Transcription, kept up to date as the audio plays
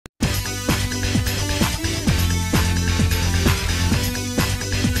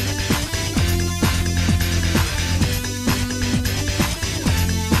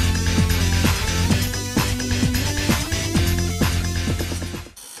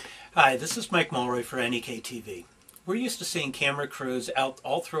Hi, this is Mike Mulroy for NEK TV. We're used to seeing camera crews out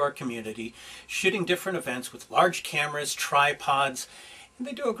all through our community shooting different events with large cameras, tripods, and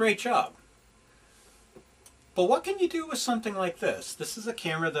they do a great job. But what can you do with something like this? This is a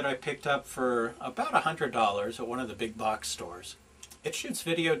camera that I picked up for about $100 at one of the big box stores. It shoots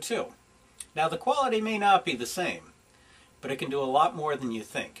video too. Now the quality may not be the same, but it can do a lot more than you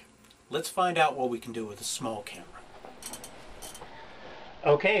think. Let's find out what we can do with a small camera.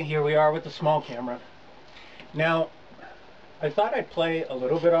 Okay, here we are with the small camera. Now, I thought I'd play a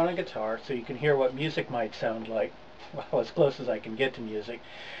little bit on a guitar so you can hear what music might sound like, well, as close as I can get to music,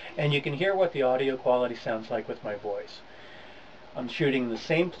 and you can hear what the audio quality sounds like with my voice. I'm shooting in the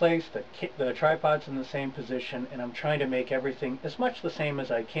same place, the tripod's in the same position, and I'm trying to make everything as much the same as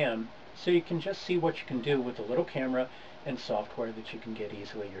I can so you can just see what you can do with a little camera and software that you can get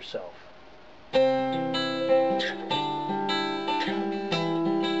easily yourself.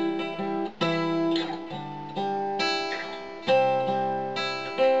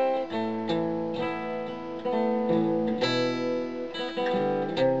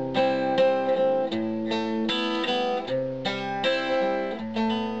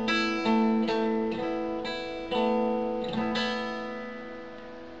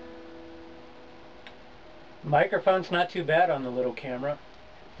 Microphone's not too bad on the little camera.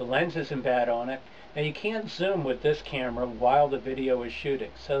 The lens isn't bad on it. Now you can't zoom with this camera while the video is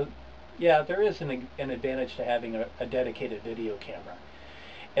shooting. So yeah, there is an advantage to having a dedicated video camera.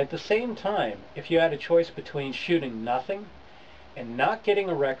 At the same time, if you had a choice between shooting nothing and not getting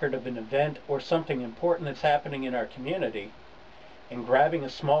a record of an event or something important that's happening in our community, and grabbing a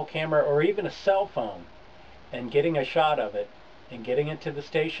small camera or even a cell phone and getting a shot of it and getting it to the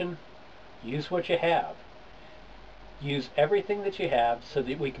station, use what you have. Use everything that you have so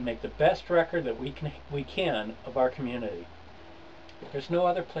that we can make the best record that we can of our community. There's no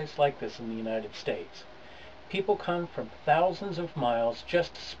other place like this in the United States. People come from thousands of miles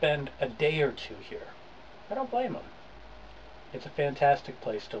just to spend a day or two here. I don't blame them. It's a fantastic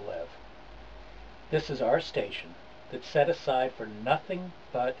place to live. This is our station that's set aside for nothing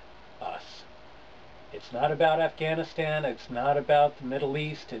but us. It's not about Afghanistan, it's not about the Middle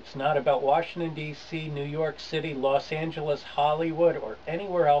East, it's not about Washington, D.C., New York City, Los Angeles, Hollywood, or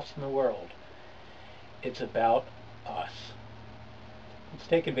anywhere else in the world. It's about us. Let's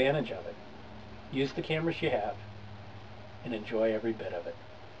take advantage of it. Use the cameras you have and enjoy every bit of it.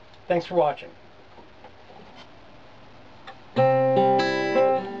 Thanks for watching.